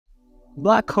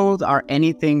Black holes are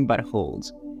anything but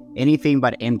holes, anything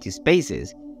but empty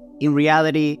spaces. In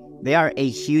reality, they are a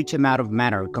huge amount of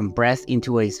matter compressed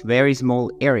into a very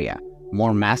small area,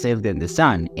 more massive than the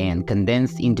Sun, and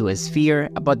condensed into a sphere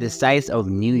about the size of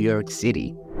New York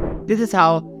City. This is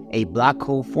how a black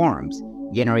hole forms,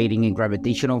 generating a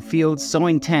gravitational field so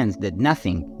intense that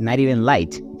nothing, not even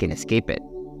light, can escape it.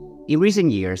 In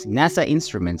recent years, NASA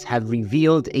instruments have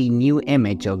revealed a new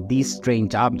image of this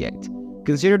strange object,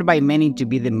 considered by many to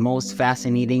be the most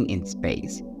fascinating in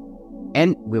space.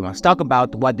 And we must talk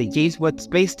about what the James Webb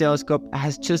Space Telescope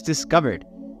has just discovered,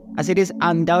 as it is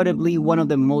undoubtedly one of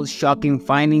the most shocking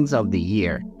findings of the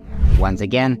year. Once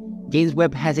again, James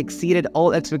Webb has exceeded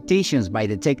all expectations by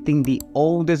detecting the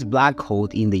oldest black hole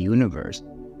in the universe,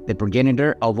 the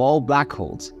progenitor of all black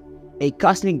holes, a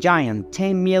cosmic giant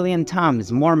 10 million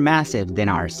times more massive than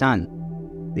our Sun.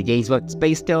 The James Webb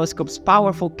Space Telescope's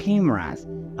powerful cameras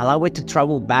allow it to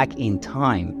travel back in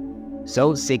time.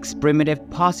 So 6 primitive,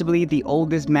 possibly the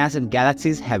oldest massive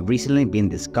galaxies have recently been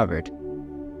discovered,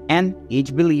 and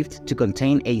each believed to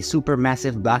contain a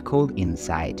supermassive black hole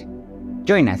inside.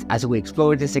 Join us as we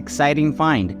explore this exciting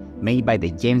find made by the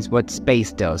James Webb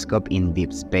Space Telescope in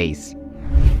deep space.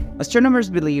 Astronomers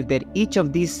believe that each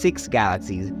of these 6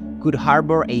 galaxies could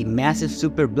harbor a massive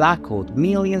super black hole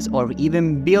millions or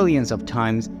even billions of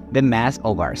times the mass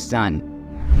of our Sun.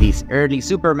 These early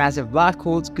supermassive black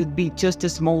holes could be just a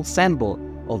small sample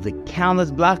of the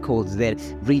countless black holes that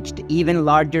reached even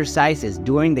larger sizes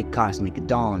during the cosmic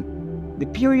dawn, the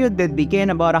period that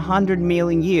began about 100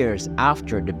 million years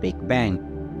after the Big Bang,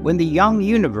 when the young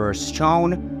universe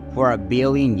shone for 1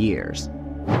 billion years.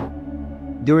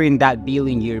 During that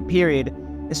billion-year period,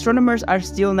 astronomers are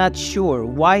still not sure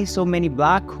why so many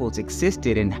black holes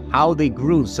existed and how they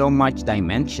grew so much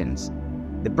dimensions.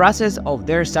 The process of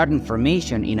their sudden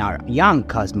formation in our young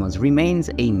cosmos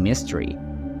remains a mystery.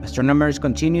 Astronomers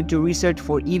continue to research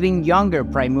for even younger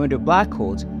primordial black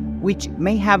holes, which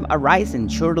may have arisen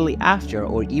shortly after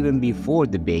or even before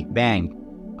the Big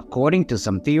Bang, according to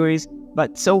some theories,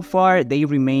 but so far they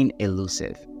remain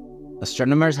elusive.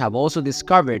 Astronomers have also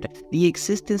discovered the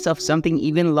existence of something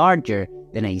even larger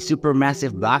than a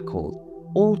supermassive black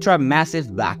hole,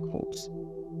 ultramassive black holes.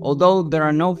 Although there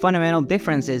are no fundamental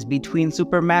differences between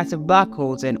supermassive black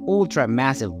holes and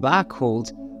ultramassive black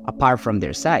holes apart from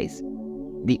their size,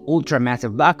 the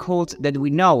ultramassive black holes that we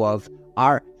know of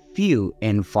are few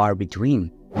and far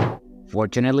between.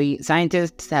 Fortunately,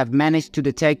 scientists have managed to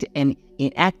detect an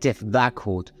inactive black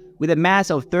hole with a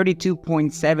mass of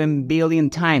 32.7 billion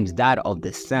times that of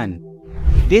the Sun.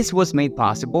 This was made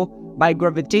possible by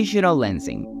gravitational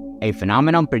lensing, a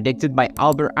phenomenon predicted by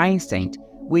Albert Einstein,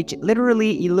 which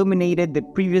literally illuminated the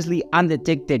previously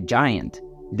undetected giant.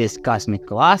 This cosmic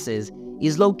colossus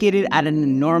is located at an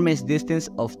enormous distance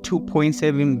of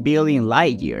 2.7 billion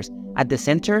light-years at the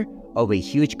center of a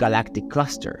huge galactic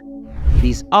cluster.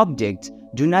 These objects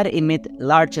do not emit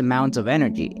large amounts of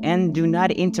energy and do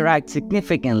not interact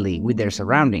significantly with their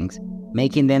surroundings,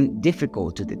 making them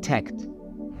difficult to detect.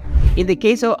 In the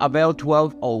case of unveiled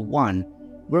 1201,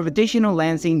 gravitational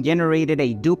lensing generated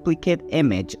a duplicate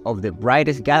image of the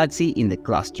brightest galaxy in the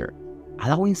cluster,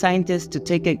 allowing scientists to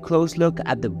take a close look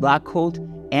at the black hole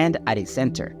and at its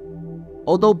center.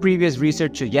 Although previous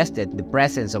research suggested the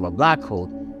presence of a black hole,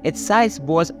 its size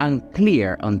was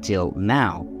unclear until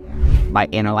now. By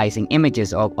analyzing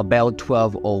images of unveiled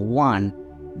 1201,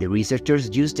 the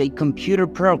researchers used a computer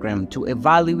program to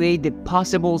evaluate the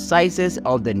possible sizes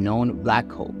of the known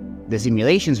black hole. The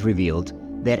simulations revealed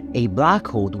that a black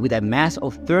hole with a mass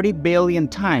of 30 billion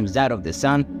times that of the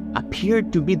Sun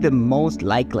appeared to be the most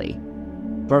likely.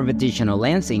 Gravitational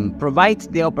lensing provides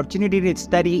the opportunity to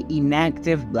study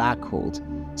inactive black holes,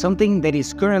 something that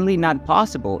is currently not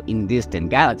possible in distant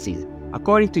galaxies,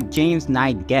 according to James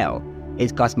Knight Gale, a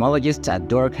cosmologist at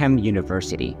Durham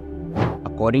University.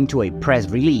 According to a press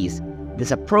release,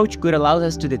 this approach could allow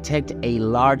us to detect a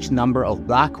large number of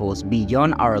black holes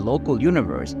beyond our local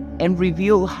universe and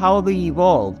reveal how they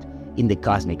evolved in the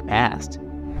cosmic past.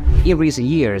 In recent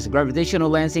years,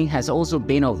 gravitational lensing has also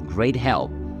been of great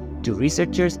help to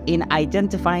researchers in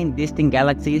identifying distant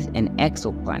galaxies and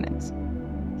exoplanets.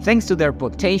 Thanks to their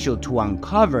potential to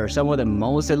uncover some of the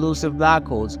most elusive black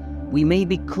holes, we may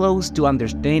be close to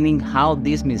understanding how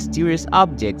these mysterious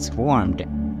objects formed.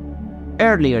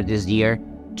 Earlier this year,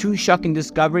 2 shocking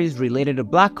discoveries related to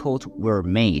black holes were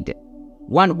made.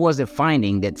 One was the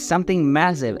finding that something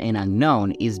massive and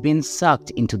unknown is being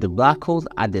sucked into the black hole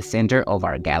at the center of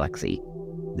our galaxy.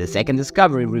 The second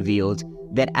discovery revealed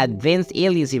that advanced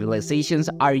alien civilizations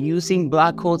are using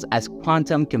black holes as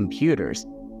quantum computers.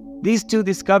 These 2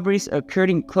 discoveries occurred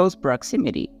in close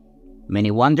proximity.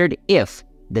 Many wondered if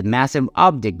the massive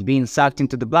object being sucked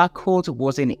into the black hole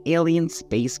was an alien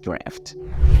spacecraft.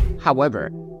 However,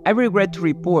 I regret to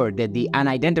report that the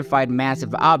unidentified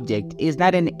massive object is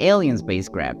not an alien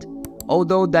spacecraft,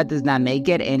 although that does not make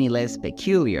it any less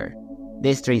peculiar.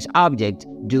 This strange object,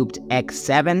 dubbed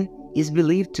X7, is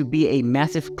believed to be a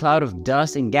massive cloud of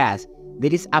dust and gas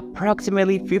that is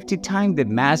approximately 50 times the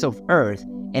mass of Earth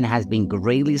and has been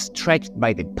greatly stretched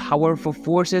by the powerful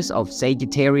forces of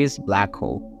Sagittarius black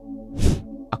hole.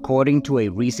 According to a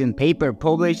recent paper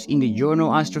published in the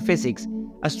journal Astrophysics,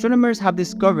 astronomers have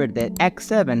discovered that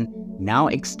X7 now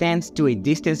extends to a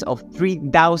distance of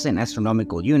 3,000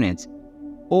 astronomical units,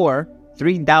 or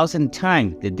 3,000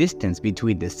 times the distance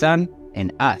between the Sun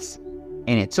and us,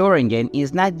 and its origin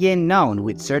is not yet known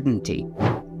with certainty.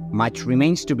 Much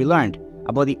remains to be learned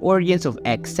about the origins of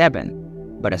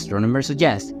X7, but astronomers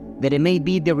suggest that it may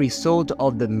be the result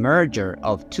of the merger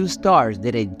of two stars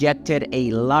that ejected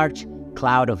a large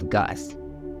cloud of gas.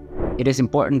 It is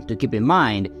important to keep in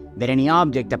mind that any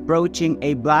object approaching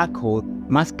a black hole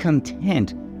must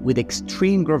contend with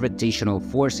extreme gravitational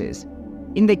forces.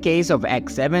 In the case of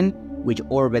X7, which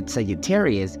orbits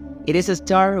Sagittarius, it is a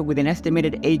star with an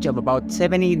estimated age of about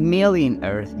 70 million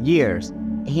Earth years,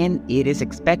 and it is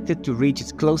expected to reach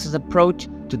its closest approach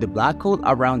to the black hole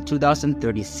around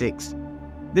 2036.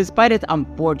 Despite its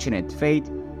unfortunate fate,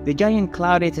 the giant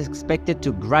cloud is expected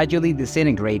to gradually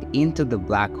disintegrate into the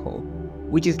black hole,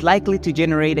 which is likely to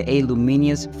generate a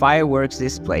luminous fireworks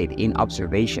displayed in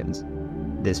observations.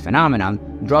 This phenomenon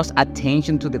draws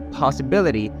attention to the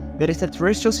possibility that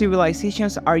extraterrestrial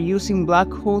civilizations are using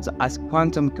black holes as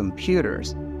quantum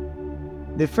computers.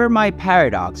 The Fermi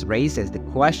paradox raises the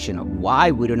question of why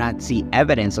we do not see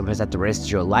evidence of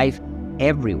extraterrestrial life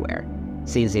everywhere,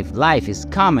 since if life is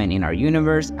common in our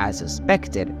universe as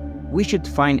suspected, we should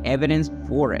find evidence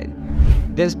for it.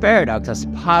 This paradox has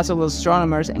puzzled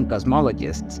astronomers and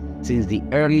cosmologists since the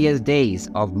earliest days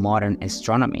of modern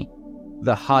astronomy.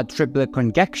 The hot triplet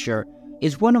conjecture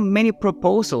is one of many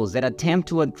proposals that attempt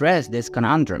to address this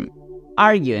conundrum,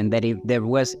 arguing that if there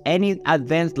was any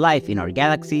advanced life in our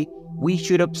galaxy, we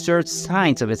should observe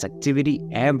signs of its activity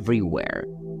everywhere.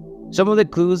 Some of the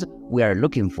clues we are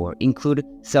looking for include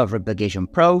self-replication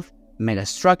proof,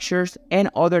 megastructures, and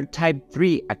other Type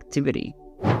 3 activity.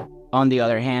 On the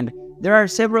other hand, there are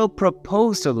several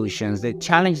proposed solutions that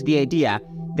challenge the idea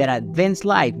that advanced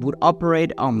life would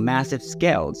operate on massive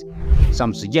scales.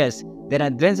 Some suggest that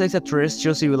advanced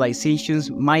extraterrestrial civilizations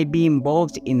might be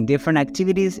involved in different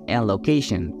activities and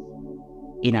locations.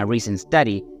 In a recent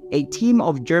study, a team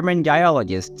of German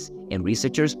geologists and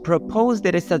researchers proposed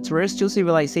that extraterrestrial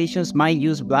civilizations might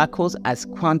use black holes as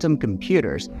quantum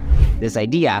computers. This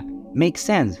idea makes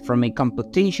sense from a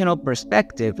computational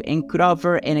perspective and could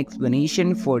offer an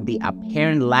explanation for the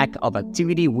apparent lack of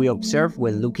activity we observe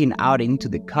when looking out into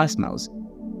the cosmos.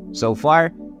 So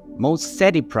far, most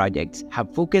SETI projects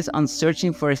have focused on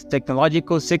searching for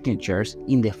technological signatures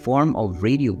in the form of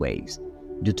radio waves,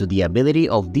 due to the ability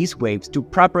of these waves to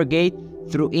propagate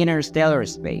through interstellar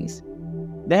space.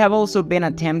 There have also been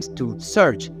attempts to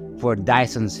search for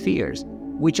Dyson spheres,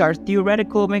 which are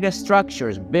theoretical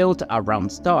megastructures built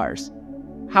around stars.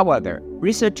 However,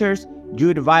 researchers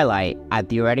Jude Viley, a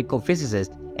theoretical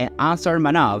physicist, and Ansar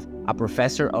Manov, a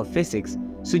professor of physics,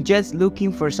 suggest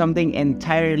looking for something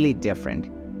entirely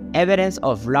different: evidence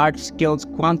of large-scale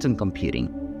quantum computing.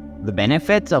 The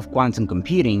benefits of quantum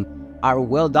computing are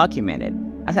well documented,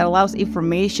 as it allows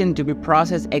information to be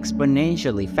processed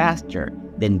exponentially faster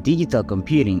than digital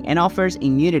computing and offers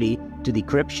immunity to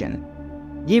decryption.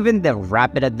 Given the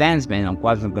rapid advancement of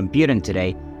quantum computing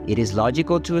today, it is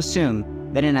logical to assume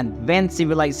that an advanced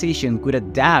civilization could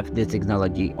adapt this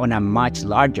technology on a much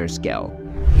larger scale,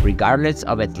 regardless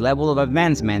of its level of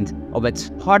advancement of its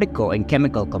particle and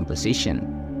chemical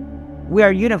composition. We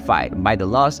are unified by the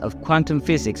laws of quantum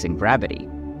physics and gravity,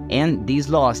 and these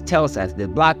laws tell us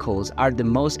that black holes are the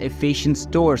most efficient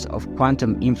stores of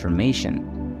quantum information.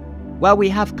 While we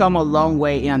have come a long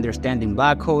way in understanding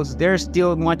black holes, there is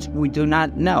still much we do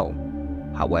not know.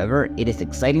 However, it is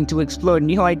exciting to explore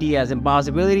new ideas and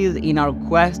possibilities in our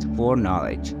quest for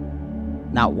knowledge.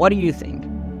 Now, what do you think?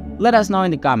 Let us know in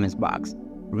the comments box.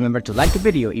 Remember to like the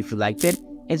video if you liked it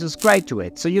and subscribe to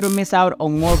it so you don't miss out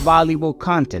on more valuable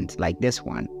content like this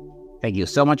one. Thank you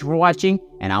so much for watching,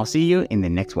 and I'll see you in the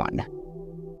next one.